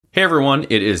Hey everyone,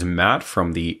 it is Matt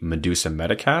from the Medusa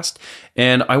Metacast,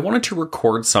 and I wanted to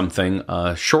record something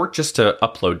short just to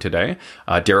upload today.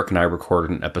 Derek and I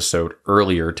recorded an episode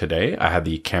earlier today. I had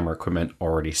the camera equipment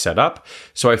already set up,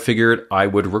 so I figured I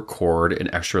would record an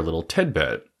extra little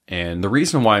tidbit. And the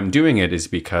reason why I'm doing it is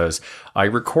because I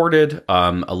recorded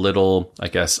a little,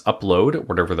 upload,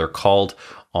 whatever they're called,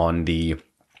 on the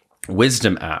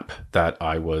Wisdom app that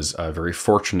I was very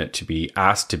fortunate to be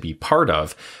asked to be part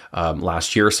of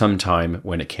last year sometime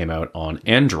when it came out on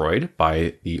Android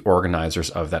by the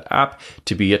organizers of that app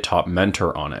to be a top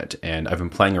mentor on it. And I've been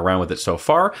playing around with it so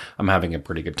far. I'm having a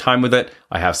pretty good time with it.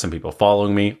 I have some people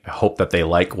following me. I hope that they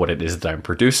like what it is that I'm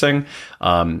producing.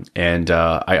 I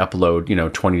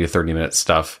upload, 20 to 30 minute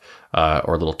stuff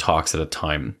or little talks at a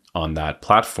time on that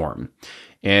platform.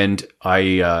 And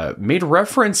I made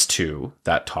reference to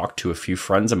that talk to a few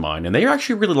friends of mine, and they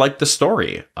actually really liked the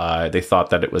story. They thought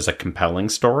that it was a compelling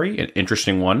story, an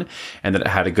interesting one, and that it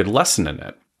had a good lesson in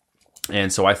it.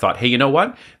 And so I thought, hey, you know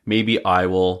what? Maybe I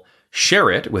will share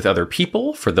it with other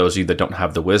people, for those of you that don't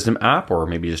have the Wisdom app, or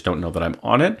maybe just don't know that I'm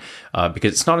on it,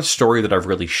 because it's not a story that I've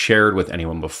really shared with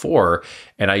anyone before.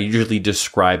 And I usually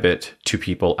describe it to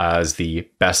people as the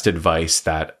best advice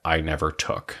that I never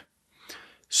took.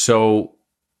 So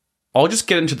I'll just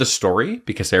get into the story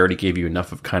because I already gave you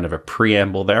enough of kind of a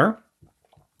preamble there.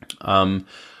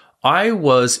 I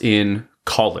was in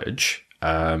college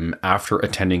after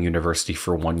attending university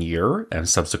for 1 year and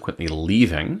subsequently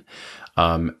leaving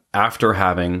after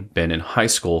having been in high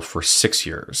school for 6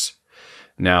 years.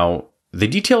 Now, the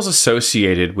details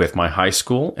associated with my high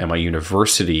school and my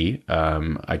university,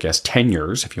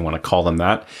 tenures, if you want to call them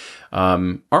that,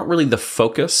 aren't really the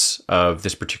focus of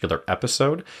this particular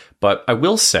episode, but I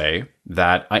will say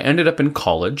that I ended up in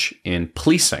college in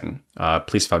policing,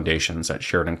 police foundations at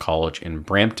Sheridan College in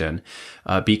Brampton,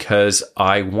 because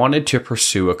I wanted to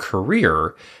pursue a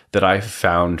career that I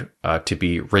found to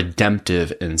be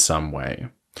redemptive in some way.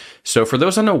 So for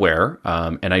those unaware,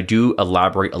 and I do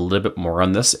elaborate a little bit more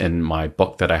on this in my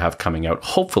book that I have coming out,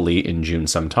 hopefully in June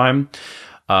sometime,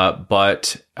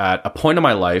 but at a point in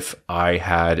my life, I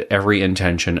had every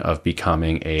intention of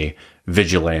becoming a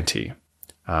vigilante.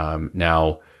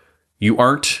 Now, you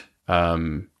aren't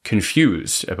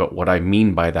confused about what I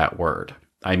mean by that word.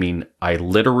 I mean, I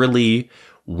literally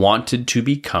wanted to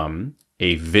become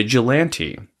a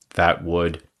vigilante that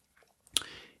would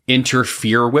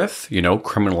interfere with,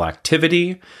 criminal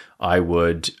activity. I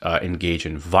would engage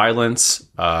in violence,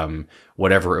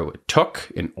 whatever it took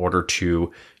in order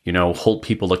to, hold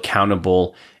people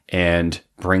accountable and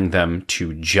bring them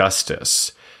to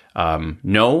justice.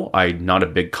 No, I'm not a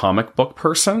big comic book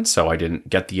person, so I didn't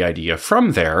get the idea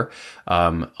from there.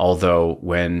 Although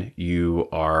when you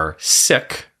are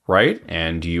sick, right,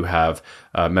 and you have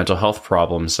mental health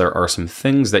problems, there are some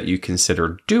things that you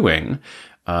consider doing,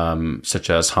 such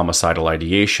as homicidal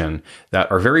ideation,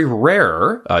 that are very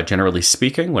rare, generally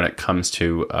speaking, when it comes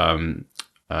to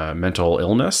mental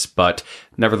illness, but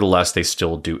nevertheless, they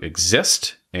still do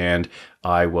exist. And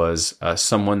I was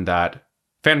someone that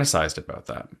fantasized about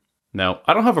that. Now,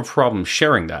 I don't have a problem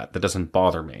sharing that. That doesn't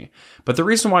bother me. But the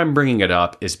reason why I'm bringing it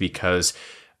up is because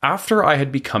after I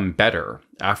had become better,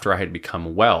 after I had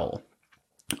become well,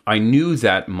 I knew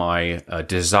that my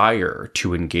desire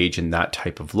to engage in that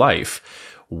type of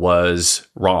life was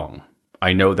wrong.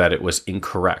 I know that it was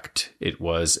incorrect. It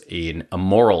was an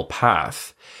immoral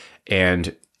path.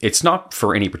 And it's not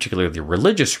for any particularly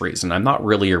religious reason. I'm not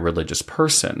really a religious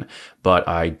person, but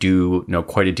I do know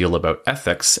quite a deal about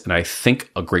ethics, and I think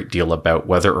a great deal about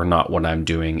whether or not what I'm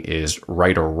doing is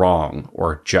right or wrong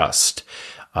or just.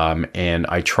 And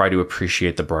I try to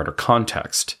appreciate the broader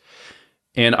context.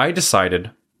 And I decided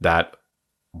that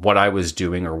what I was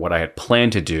doing or what I had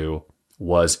planned to do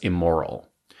was immoral.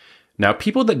 Now,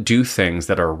 people that do things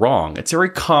that are wrong, it's very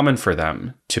common for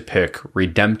them to pick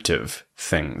redemptive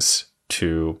things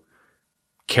to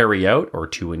carry out or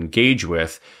to engage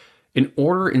with in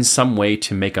order in some way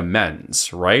to make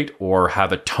amends, right? Or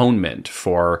have atonement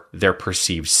for their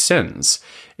perceived sins.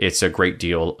 It's a great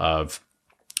deal of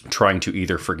trying to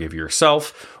either forgive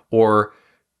yourself or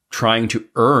trying to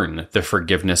earn the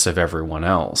forgiveness of everyone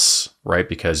else, right?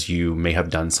 Because you may have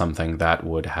done something that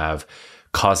would have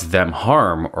caused them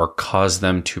harm or caused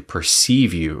them to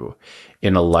perceive you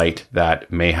in a light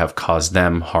that may have caused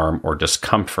them harm or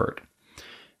discomfort.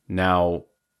 Now,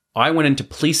 I went into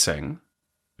policing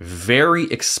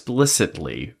very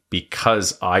explicitly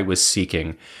because I was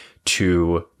seeking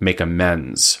to make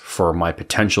amends for my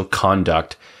potential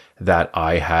conduct that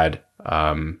I had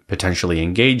potentially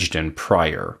engaged in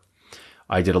prior.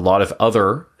 I did a lot of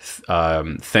other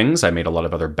things. I made a lot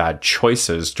of other bad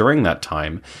choices during that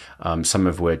time, some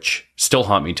of which still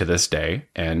haunt me to this day.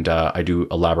 And I do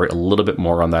elaborate a little bit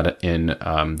more on that in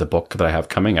the book that I have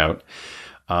coming out.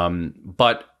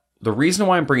 But the reason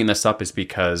why I'm bringing this up is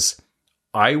because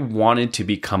I wanted to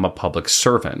become a public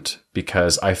servant,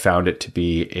 because I found it to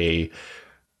be a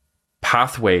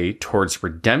pathway towards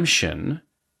redemption,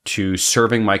 to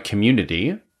serving my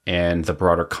community and the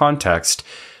broader context,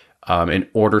 in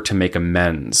order to make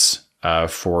amends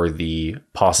for the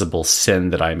possible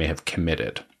sin that I may have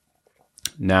committed.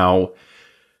 Now,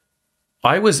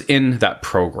 I was in that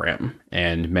program,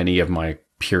 and many of my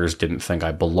peers didn't think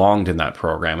I belonged in that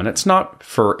program. And it's not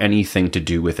for anything to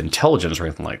do with intelligence or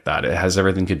anything like that. It has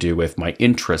everything to do with my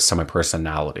interests and my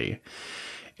personality.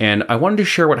 And I wanted to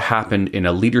share what happened in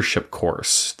a leadership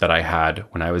course that I had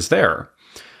when I was there.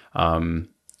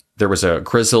 There was a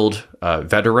grizzled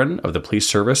veteran of the police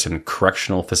service and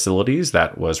correctional facilities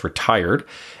that was retired,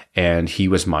 and he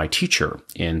was my teacher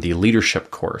in the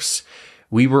leadership course.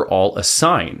 We were all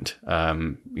assigned,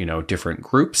 different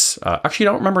groups. Actually,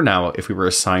 I don't remember now if we were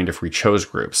assigned, if we chose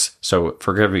groups. So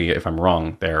forgive me if I'm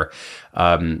wrong there.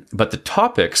 But the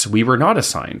topics we were not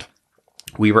assigned.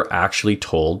 We were actually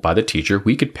told by the teacher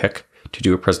we could pick to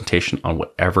do a presentation on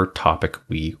whatever topic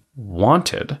we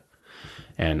wanted.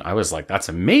 And I was like, that's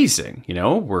amazing.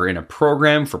 We're in a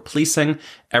program for policing.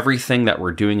 Everything that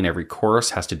we're doing in every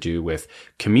course has to do with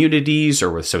communities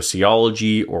or with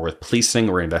sociology or with policing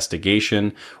or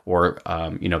investigation or,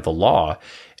 the law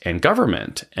and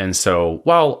government. And so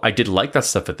while I did like that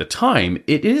stuff at the time,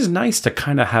 it is nice to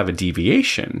kind of have a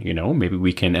deviation. Maybe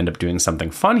we can end up doing something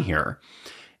fun here.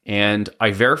 And I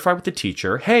verified with the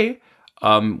teacher, hey,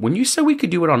 when you said we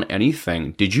could do it on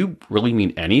anything, did you really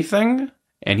mean anything?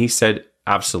 And he said,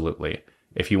 absolutely.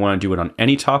 If you want to do it on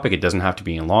any topic, it doesn't have to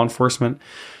be in law enforcement.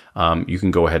 You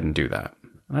can go ahead and do that.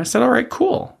 And I said, all right,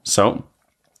 cool. So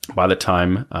by the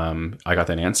time I got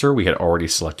that answer, we had already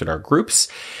selected our groups,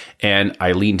 and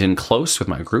I leaned in close with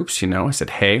my groups. I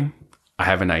said, hey, I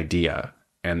have an idea.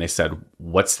 And they said,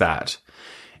 what's that?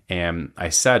 And I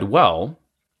said, well,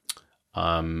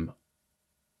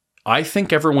 I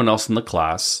think everyone else in the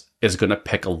class is going to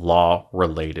pick a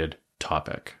law-related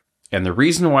topic. And the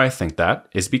reason why I think that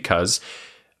is because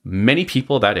many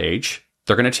people that age,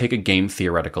 they're going to take a game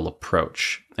theoretical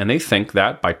approach. And they think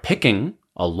that by picking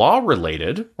a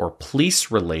law-related or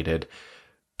police-related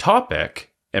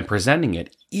topic and presenting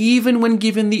it, even when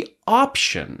given the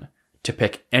option to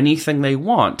pick anything they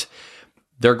want,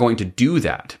 they're going to do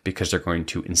that because they're going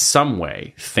to, in some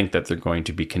way, think that they're going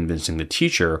to be convincing the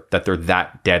teacher that they're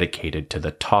that dedicated to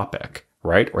the topic,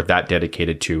 right? Or that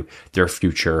dedicated to their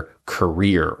future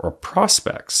career or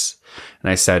prospects. And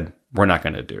I said, we're not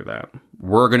going to do that.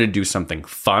 We're going to do something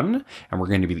fun, and we're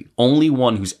going to be the only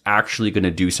one who's actually going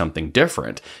to do something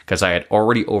different, because I had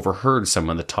already overheard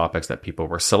some of the topics that people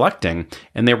were selecting,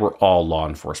 and they were all law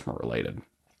enforcement related.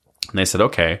 And they said,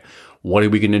 okay, what are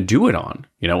we going to do it on?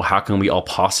 How can we all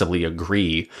possibly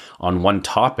agree on one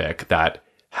topic that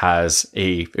has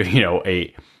a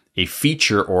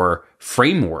feature or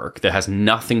framework that has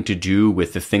nothing to do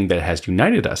with the thing that has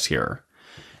united us here?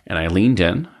 And I leaned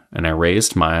in and I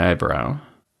raised my eyebrow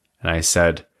and I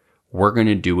said, we're going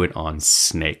to do it on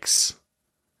snakes.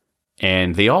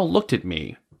 And they all looked at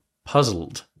me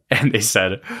puzzled and they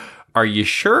said, are you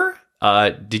sure?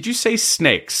 Did you say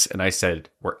snakes? And I said,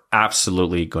 we're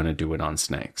absolutely going to do it on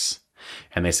snakes.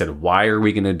 And they said, why are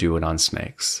we going to do it on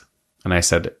snakes? And I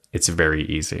said, it's very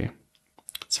easy.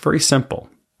 It's very simple.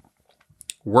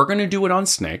 We're going to do it on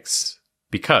snakes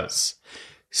because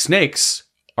snakes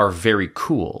are very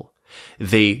cool.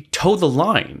 They toe the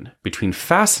line between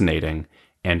fascinating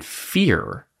and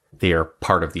fear. They are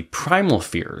part of the primal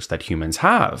fears that humans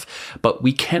have, but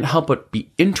we can't help but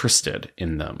be interested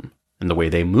in them and the way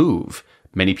they move.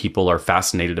 Many people are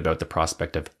fascinated about the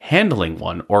prospect of handling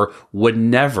one or would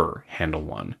never handle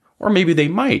one. Or maybe they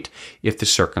might if the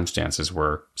circumstances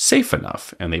were safe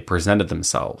enough and they presented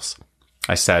themselves.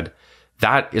 I said,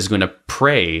 that is going to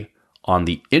prey on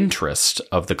the interest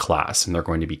of the class and they're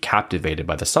going to be captivated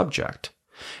by the subject.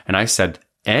 And I said,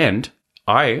 and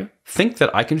I think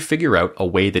that I can figure out a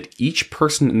way that each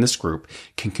person in this group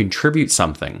can contribute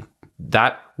something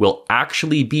that will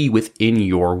actually be within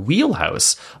your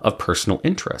wheelhouse of personal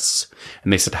interests.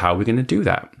 And they said, how are we going to do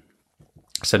that?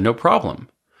 I said, no problem.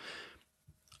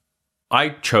 I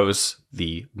chose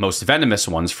the most venomous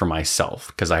ones for myself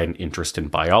because I had an interest in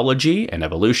biology and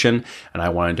evolution, and I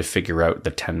wanted to figure out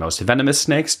the 10 most venomous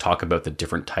snakes, talk about the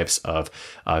different types of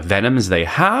venoms they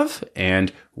have,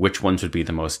 and which ones would be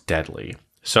the most deadly.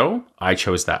 So I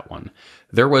chose that one.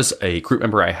 There was a group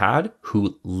member I had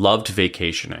who loved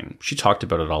vacationing. She talked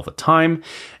about it all the time,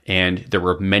 and there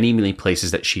were many, many places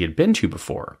that she had been to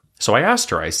before. So I asked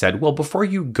her, I said, well, before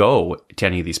you go to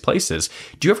any of these places,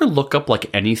 do you ever look up like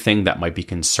anything that might be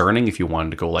concerning if you wanted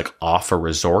to go like off a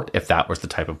resort, if that was the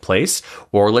type of place?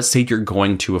 Or let's say you're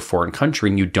going to a foreign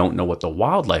country and you don't know what the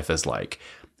wildlife is like.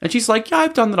 And she's like, yeah,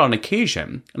 I've done that on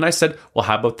occasion. And I said, well,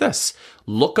 how about this?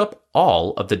 Look up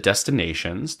all of the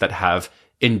destinations that have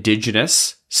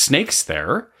indigenous snakes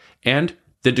there and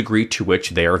the degree to which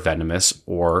they are venomous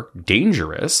or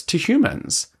dangerous to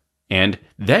humans. And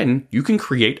then you can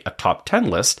create a top 10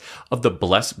 list of the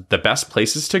best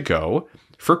places to go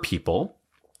for people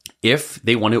if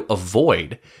they want to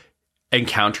avoid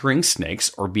encountering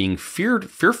snakes or being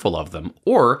fearful of them.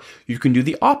 Or you can do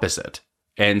the opposite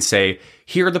and say,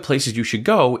 here are the places you should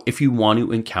go if you want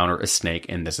to encounter a snake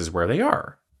and this is where they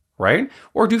are, right?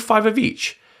 Or do 5 of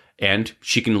each. And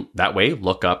she can that way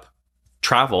look up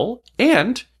travel,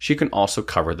 and she can also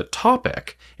cover the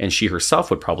topic. And she herself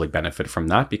would probably benefit from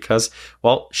that because,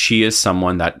 well, she is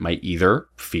someone that might either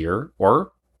fear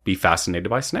or be fascinated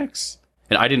by snakes.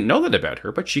 And I didn't know that about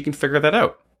her, but she can figure that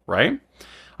out, right?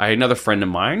 I had another friend of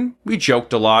mine. We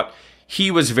joked a lot.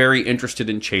 He was very interested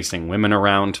in chasing women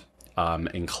around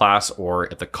in class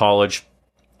or at the college.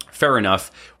 Fair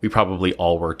enough. We probably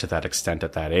all were to that extent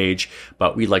at that age,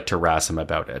 but we like to razz him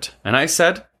about it. And I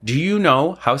said, do you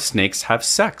know how snakes have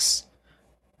sex?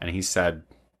 And he said,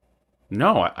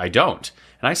 no, I don't.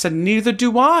 And I said, neither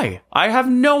do I. I have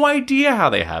no idea how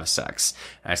they have sex.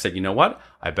 And I said, you know what?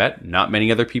 I bet not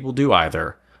many other people do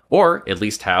either. Or at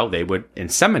least how they would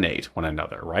inseminate one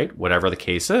another, right? Whatever the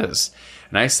case is.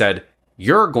 And I said,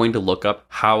 you're going to look up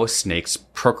how snakes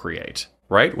procreate,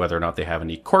 right? Whether or not they have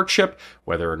any courtship,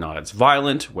 whether or not it's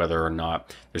violent, whether or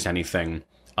not there's anything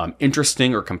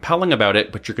interesting or compelling about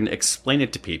it, but you're going to explain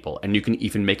it to people, and you can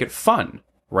even make it fun,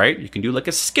 right? You can do like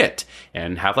a skit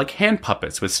and have like hand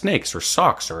puppets with snakes or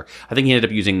socks, or I think he ended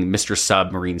up using Mr.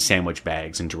 Submarine sandwich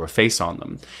bags and drew a face on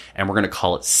them. And we're going to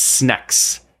call it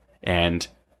Snex. And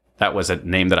that was a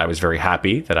name that I was very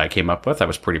happy that I came up with. I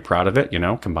was pretty proud of it,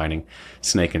 combining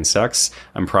snake and sex.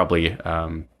 I'm probably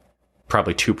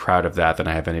too proud of that than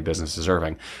I have any business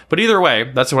deserving. But either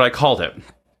way, that's what I called it.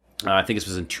 I think this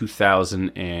was in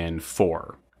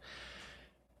 2004.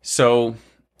 So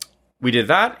we did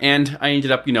that, and I ended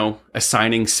up,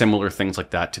 assigning similar things like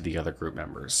that to the other group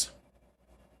members.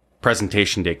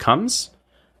 Presentation day comes.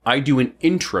 I do an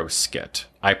intro skit.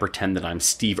 I pretend that I'm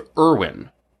Steve Irwin,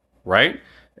 right?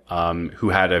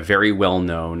 Who had a very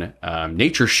well-known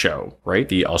nature show, right?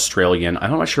 The Australian,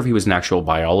 I'm not sure if he was an actual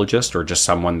biologist or just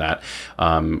someone that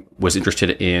was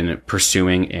interested in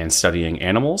pursuing and studying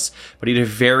animals, but he had a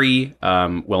very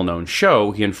well-known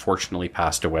show. He unfortunately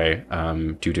passed away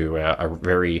due to a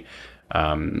very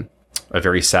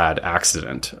sad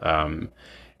accident.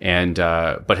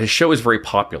 But his show is very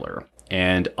popular.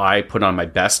 And I put on my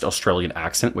best Australian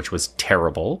accent, which was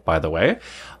terrible, by the way.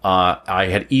 I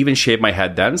had even shaved my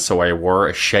head then, so I wore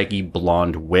a shaggy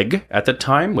blonde wig at the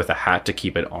time with a hat to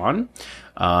keep it on.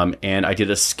 And I did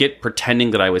a skit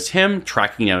pretending that I was him,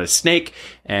 tracking down a snake,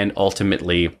 and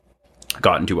ultimately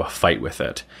got into a fight with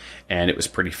it. And it was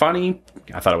pretty funny.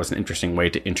 I thought it was an interesting way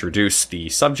to introduce the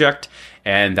subject,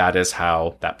 and that is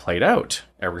how that played out.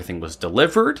 Everything was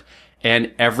delivered,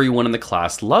 and everyone in the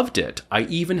class loved it. I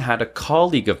even had a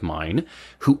colleague of mine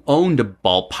who owned a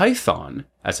ball python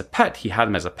as a pet. He had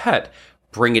him as a pet,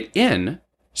 bring it in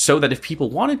so that if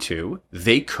people wanted to,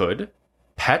 they could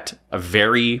pet a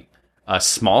very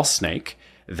small snake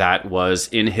that was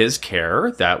in his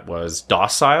care, that was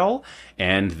docile,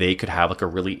 and they could have like a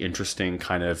really interesting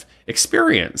kind of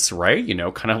experience, right?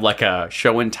 Kind of like a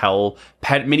show and tell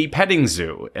mini petting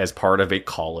zoo as part of a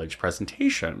college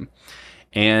presentation.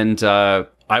 And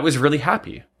I was really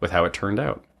happy with how it turned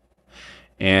out.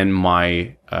 And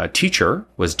my teacher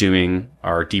was doing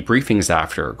our debriefings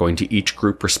after, going to each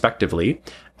group respectively,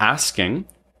 asking,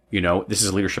 this is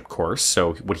a leadership course.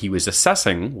 So what he was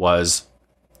assessing was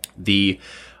the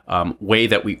way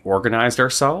that we organized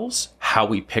ourselves, how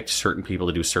we picked certain people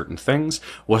to do certain things.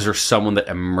 Was there someone that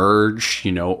emerged,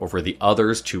 over the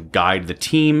others to guide the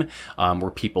team?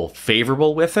 Were people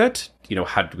favorable with it?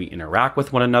 How did we interact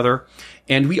with one another?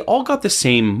 And we all got the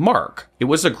same mark. It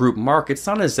was a group mark. It's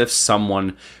not as if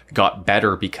someone got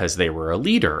better because they were a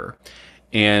leader.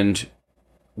 And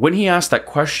when he asked that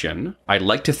question, I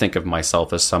like to think of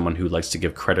myself as someone who likes to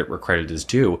give credit where credit is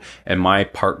due. And my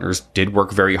partners did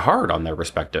work very hard on their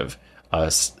respective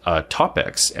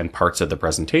topics and parts of the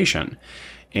presentation.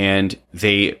 And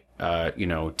they,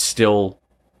 still,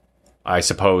 I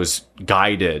suppose,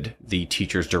 guided the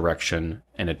teacher's direction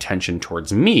and attention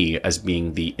towards me as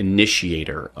being the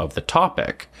initiator of the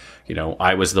topic.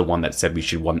 I was the one that said we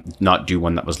should not do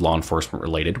one that was law enforcement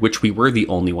related, which we were the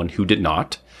only one who did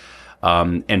not,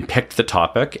 and picked the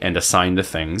topic and assigned the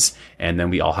things. And then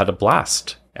we all had a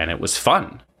blast, and it was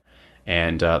fun.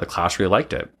 And the class really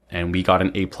liked it. And we got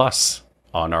an A+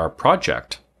 on our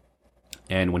project.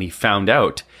 And when he found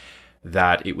out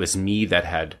that it was me that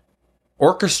had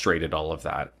orchestrated all of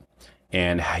that,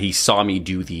 and he saw me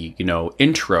do the,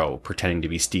 intro pretending to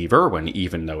be Steve Irwin,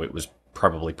 even though it was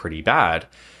probably pretty bad,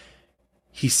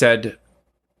 he said,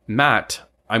 "Matt,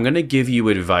 I'm going to give you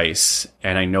advice,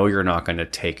 and I know you're not going to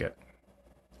take it."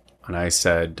 And I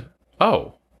said,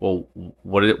 "Oh, well,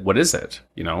 what is it?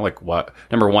 What?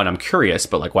 Number one, I'm curious,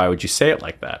 but why would you say it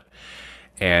like that?"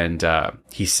 And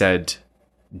he said,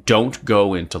 "Don't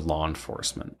go into law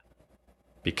enforcement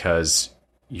because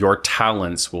your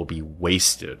talents will be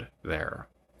wasted there."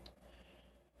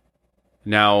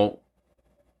 Now,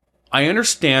 I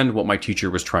understand what my teacher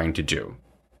was trying to do,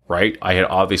 right? I had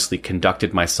obviously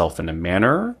conducted myself in a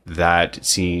manner that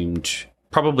seemed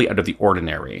probably out of the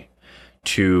ordinary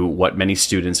to what many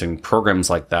students in programs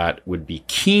like that would be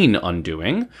keen on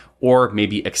doing or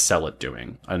maybe excel at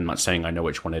doing. I'm not saying I know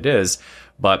which one it is,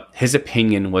 but his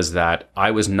opinion was that I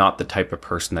was not the type of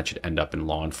person that should end up in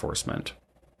law enforcement.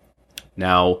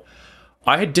 Now,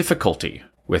 I had difficulty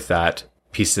with that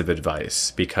piece of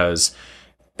advice because,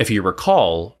 if you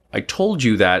recall, I told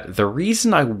you that the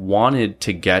reason I wanted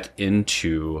to get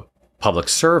into public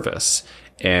service,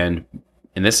 and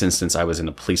in this instance, I was in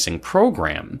a policing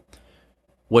program,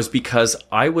 was because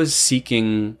I was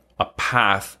seeking a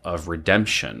path of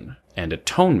redemption and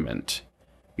atonement.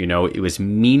 It was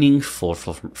meaningful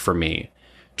for me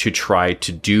to try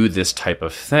to do this type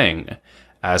of thing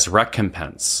as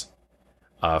recompense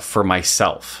for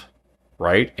myself,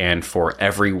 right? And for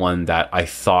everyone that I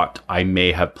thought I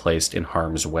may have placed in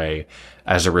harm's way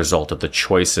as a result of the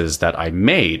choices that I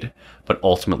made, but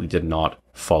ultimately did not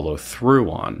follow through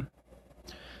on.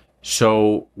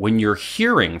 So when you're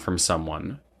hearing from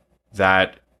someone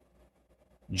that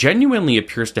genuinely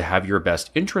appears to have your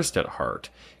best interest at heart,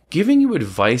 giving you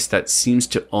advice that seems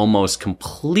to almost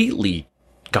completely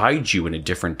guide you in a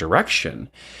different direction,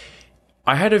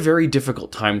 I had a very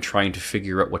difficult time trying to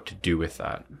figure out what to do with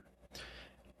that.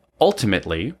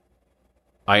 Ultimately,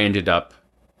 I ended up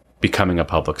becoming a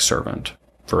public servant.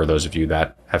 For those of you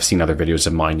that have seen other videos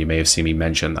of mine, you may have seen me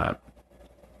mention that.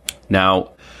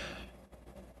 Now,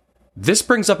 this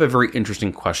brings up a very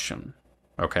interesting question,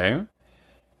 okay?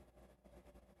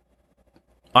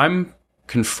 I'm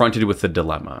confronted with the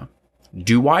dilemma.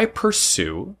 Do I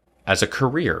pursue as a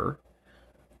career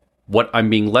what I'm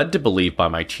being led to believe by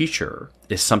my teacher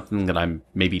is something that I'm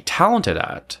maybe talented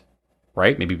at,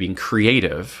 right? Maybe being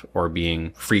creative or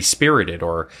being free-spirited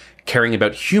or caring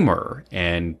about humor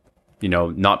and,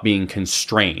 not being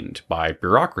constrained by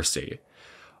bureaucracy?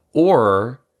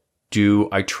 Or do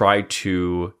I try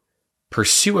to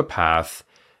pursue a path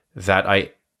that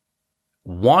I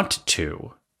want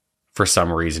to for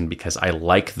some reason because I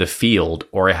like the field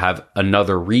or I have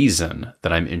another reason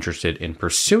that I'm interested in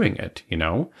pursuing it?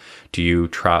 Do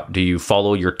you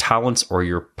follow your talents or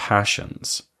your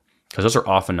passions? Because those are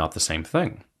often not the same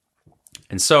thing.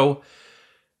 And so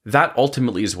that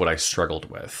ultimately is what I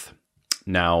struggled with.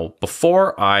 Now,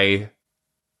 before I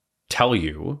tell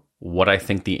you what I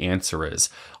think the answer is,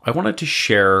 I wanted to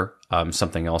share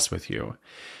something else with you.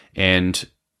 And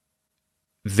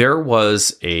there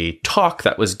was a talk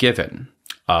that was given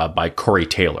by Corey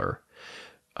Taylor,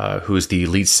 who is the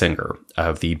lead singer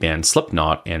of the band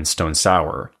Slipknot and Stone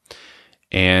Sour.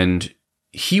 And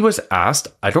he was asked,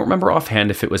 I don't remember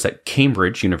offhand if it was at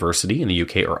Cambridge University in the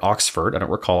UK or Oxford. I don't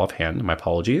recall offhand, my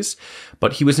apologies.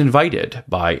 But he was invited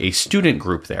by a student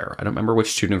group there. I don't remember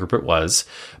which student group it was,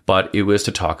 but it was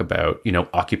to talk about,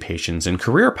 occupations and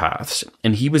career paths.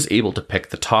 And he was able to pick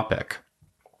the topic.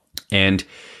 And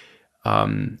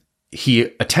he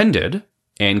attended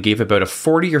and gave about a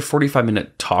 40 or 45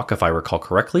 minute talk, if I recall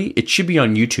correctly. It should be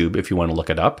on YouTube if you want to look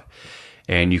it up,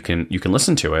 and you can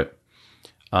listen to it.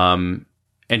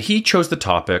 And he chose the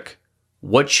topic,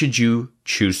 what should you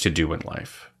choose to do in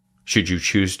life? Should you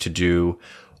choose to do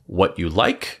what you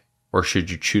like, or should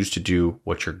you choose to do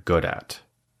what you're good at?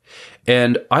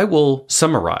 And I will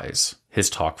summarize his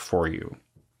talk for you.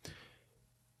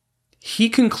 He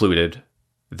concluded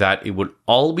that it would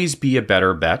always be a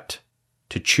better bet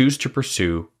to choose to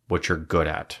pursue what you're good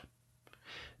at.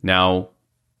 Now,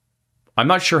 I'm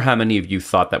not sure how many of you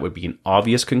thought that would be an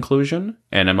obvious conclusion,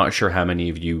 and I'm not sure how many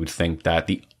of you would think that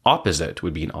the opposite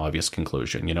would be an obvious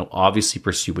conclusion. Obviously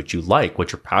pursue what you like,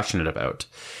 what you're passionate about.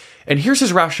 And here's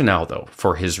his rationale, though,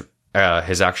 for his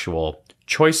actual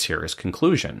choice here, his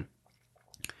conclusion.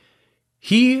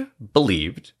 He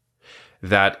believed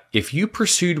that if you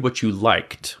pursued what you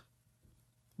liked,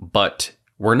 but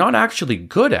were not actually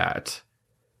good at,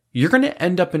 you're going to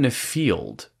end up in a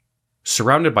field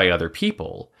surrounded by other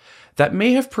people that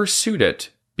may have pursued it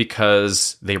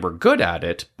because they were good at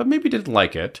it, but maybe didn't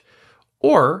like it,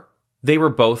 or they were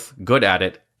both good at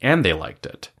it and they liked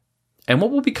it. And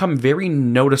what will become very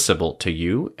noticeable to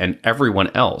you and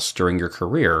everyone else during your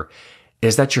career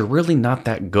is that you're really not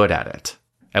that good at it.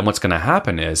 And what's going to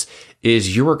happen is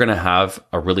you are going to have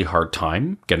a really hard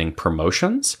time getting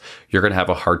promotions. You're going to have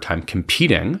a hard time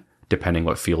competing, depending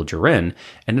what field you're in,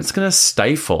 and it's going to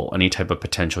stifle any type of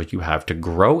potential you have to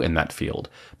grow in that field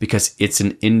because it's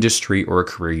an industry or a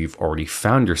career you've already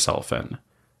found yourself in.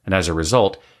 And as a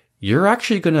result, you're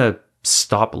actually going to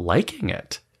stop liking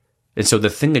it. And so the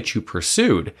thing that you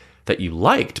pursued that you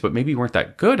liked, but maybe weren't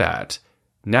that good at,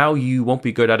 now you won't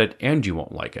be good at it and you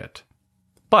won't like it.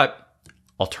 But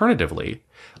alternatively,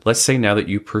 let's say now that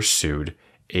you pursued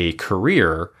a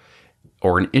career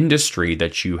or an industry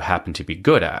that you happen to be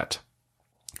good at,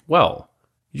 well,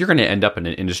 you're going to end up in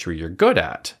an industry you're good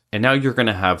at. And now you're going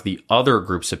to have the other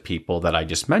groups of people that I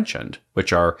just mentioned,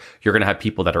 which are you're going to have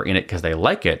people that are in it because they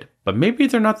like it, but maybe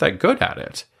they're not that good at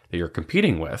it that you're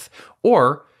competing with,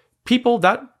 or people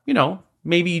that,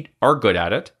 maybe are good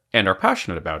at it and are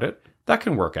passionate about it. That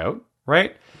can work out,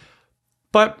 right?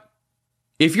 But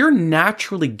if you're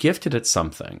naturally gifted at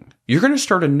something, you're going to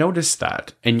start to notice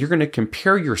that, and you're going to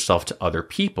compare yourself to other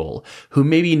people who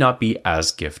maybe not be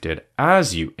as gifted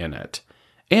as you in it.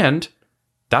 And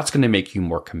that's going to make you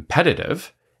more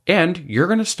competitive, and you're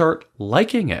going to start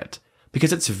liking it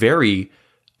because it's very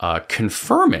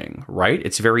confirming, right?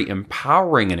 It's very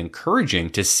empowering and encouraging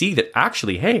to see that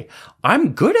actually, hey,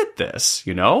 I'm good at this,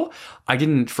 I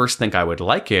didn't first think I would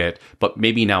like it, but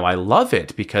maybe now I love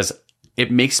it because it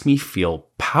makes me feel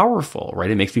powerful, right?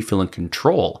 It makes me feel in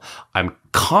control. I'm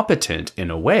competent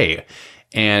in a way.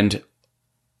 And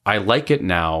I like it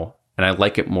now, and I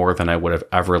like it more than I would have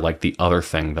ever liked the other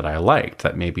thing that I liked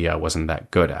that maybe I wasn't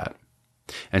that good at.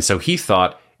 And so he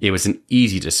thought it was an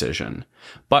easy decision,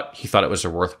 but he thought it was a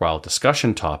worthwhile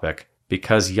discussion topic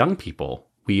because young people,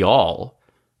 we all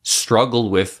struggle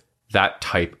with that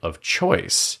type of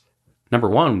choice. Number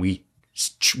one, we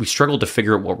struggle to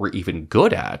figure out what we're even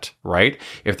good at, right?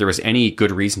 If there was any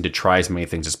good reason to try as many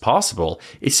things as possible,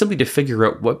 it's simply to figure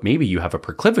out what maybe you have a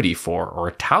proclivity for or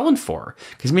a talent for,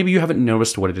 because maybe you haven't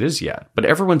noticed what it is yet. But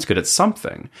everyone's good at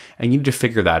something, and you need to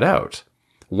figure that out.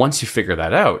 Once you figure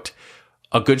that out,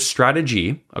 a good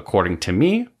strategy, according to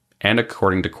me and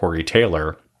according to Corey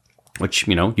Taylor, which,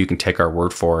 you can take our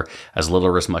word for as little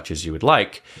or as much as you would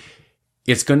like,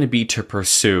 it's going to be to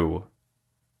pursue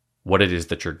what it is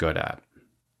that you're good at.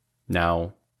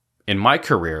 Now, in my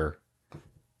career,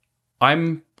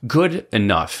 I'm good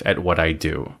enough at what I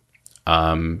do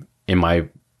in my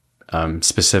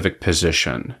specific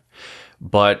position,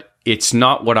 but it's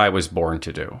not what I was born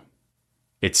to do.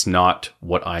 It's not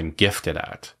what I'm gifted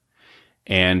at.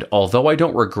 And although I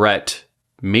don't regret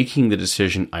making the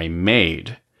decision I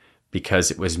made,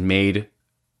 because it was made,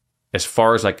 as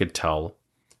far as I could tell,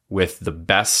 with the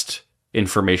best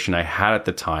information I had at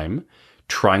the time,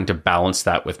 trying to balance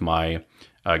that with my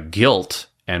guilt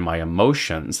and my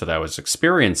emotions that I was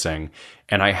experiencing.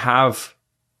 And I have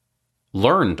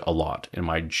learned a lot in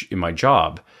my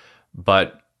job.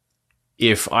 But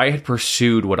if I had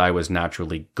pursued what I was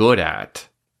naturally good at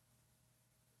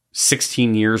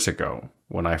 16 years ago,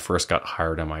 when I first got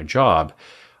hired on my job,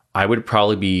 I would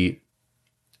probably be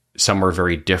somewhere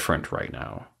very different right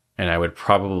now. And I would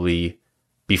probably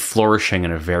be flourishing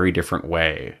in a very different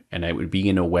way. And it would be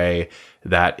in a way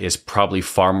that is probably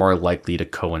far more likely to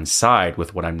coincide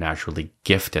with what I'm naturally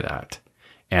gifted at.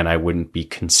 And I wouldn't be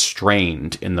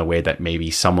constrained in the way that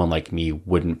maybe someone like me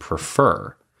wouldn't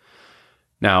prefer.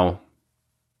 Now,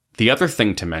 the other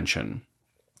thing to mention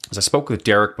is I spoke with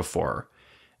Derek before,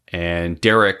 and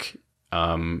Derek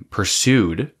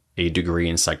pursued a degree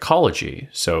in psychology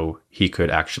so he could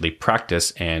actually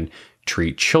practice and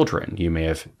treat children. You may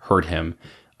have heard him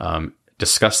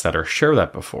discuss that or share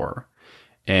that before.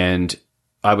 And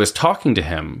I was talking to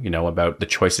him, about the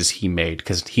choices he made,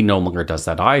 because he no longer does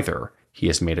that either. He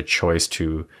has made a choice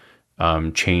to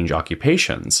change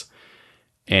occupations.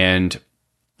 And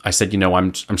I said,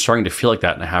 I'm starting to feel like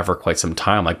that, and I have for quite some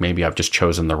time. Like maybe I've just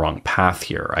chosen the wrong path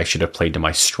here. I should have played to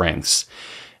my strengths.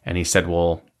 And he said,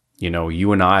 well,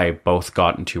 You and I both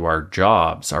got into our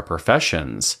jobs, our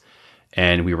professions,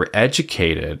 and we were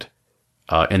educated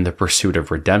in the pursuit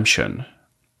of redemption.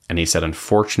 And he said,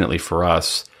 unfortunately for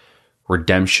us,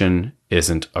 redemption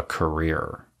isn't a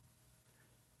career.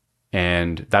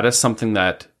 And that is something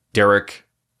that Derek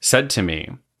said to me,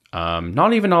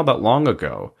 not even all that long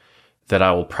ago, that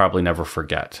I will probably never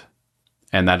forget.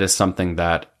 And that is something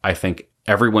that I think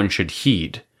everyone should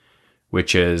heed,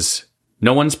 which is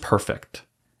no one's perfect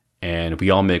and we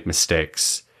all make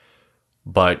mistakes,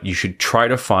 but you should try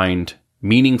to find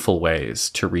meaningful ways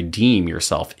to redeem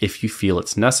yourself if you feel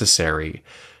it's necessary,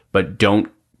 but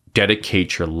don't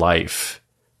dedicate your life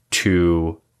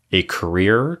to a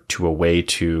career, to a way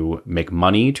to make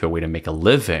money, to a way to make a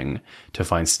living, to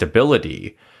find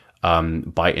stability,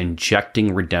 by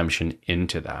injecting redemption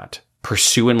into that.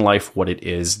 Pursue in life what it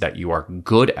is that you are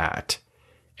good at,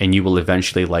 and you will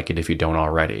eventually like it if you don't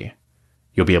already.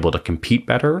 You'll be able to compete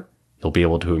better, you'll be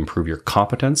able to improve your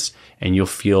competence, and you'll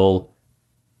feel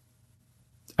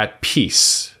at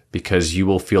peace because you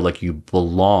will feel like you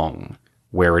belong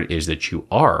where it is that you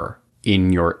are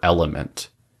in your element.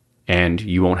 And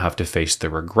you won't have to face the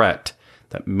regret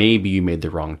that maybe you made the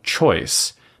wrong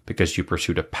choice because you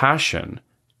pursued a passion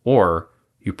or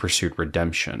you pursued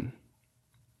redemption.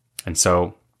 And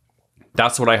so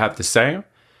that's what I have to say.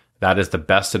 That is the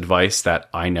best advice that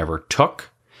I never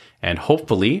took. And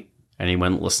hopefully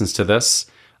anyone that listens to this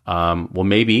will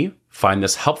maybe find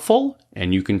this helpful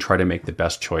and you can try to make the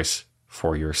best choice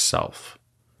for yourself.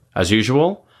 As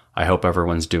usual, I hope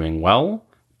everyone's doing well.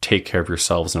 Take care of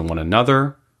yourselves and one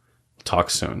another. Talk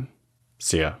soon.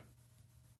 See ya.